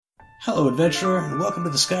Hello, adventurer, and welcome to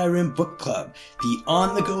the Skyrim Book Club, the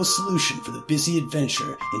on-the-go solution for the busy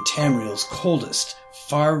adventurer in Tamriel's coldest,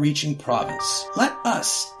 far-reaching province. Let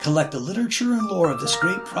us collect the literature and lore of this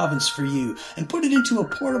great province for you and put it into a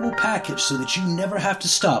portable package so that you never have to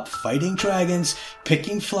stop fighting dragons,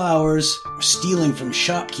 picking flowers, or stealing from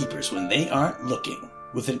shopkeepers when they aren't looking.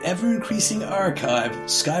 With an ever-increasing archive,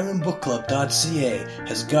 SkyrimBookClub.ca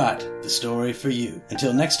has got the story for you.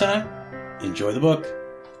 Until next time, enjoy the book.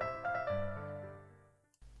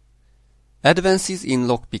 Advances in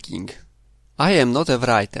lockpicking. I am not a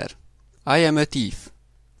writer. I am a thief.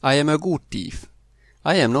 I am a good thief.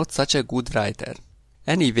 I am not such a good writer.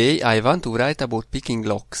 Anyway, I want to write about picking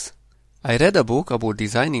locks. I read a book about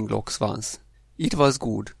designing locks once. It was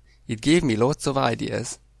good. It gave me lots of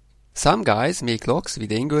ideas. Some guys make locks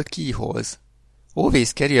with angled keyholes.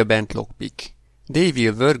 Always carry a bent lockpick. They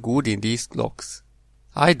will work good in these locks.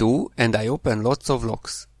 I do, and I open lots of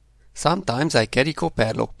locks. Sometimes I carry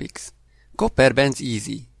copper lockpicks. Copper bends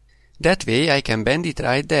easy. That way I can bend it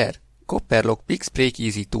right there. Copper lockpicks break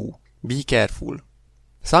easy too. Be careful.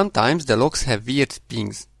 Sometimes the locks have weird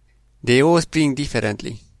springs. They all spring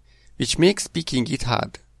differently, which makes picking it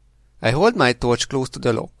hard. I hold my torch close to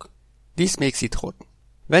the lock. This makes it hot.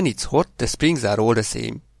 When it's hot, the springs are all the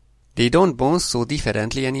same. They don't bounce so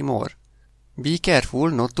differently anymore. Be careful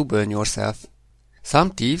not to burn yourself.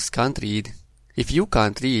 Some thieves can't read. If you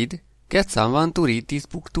can't read, get someone to read this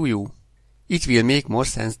book to you. It will make more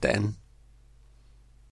sense then.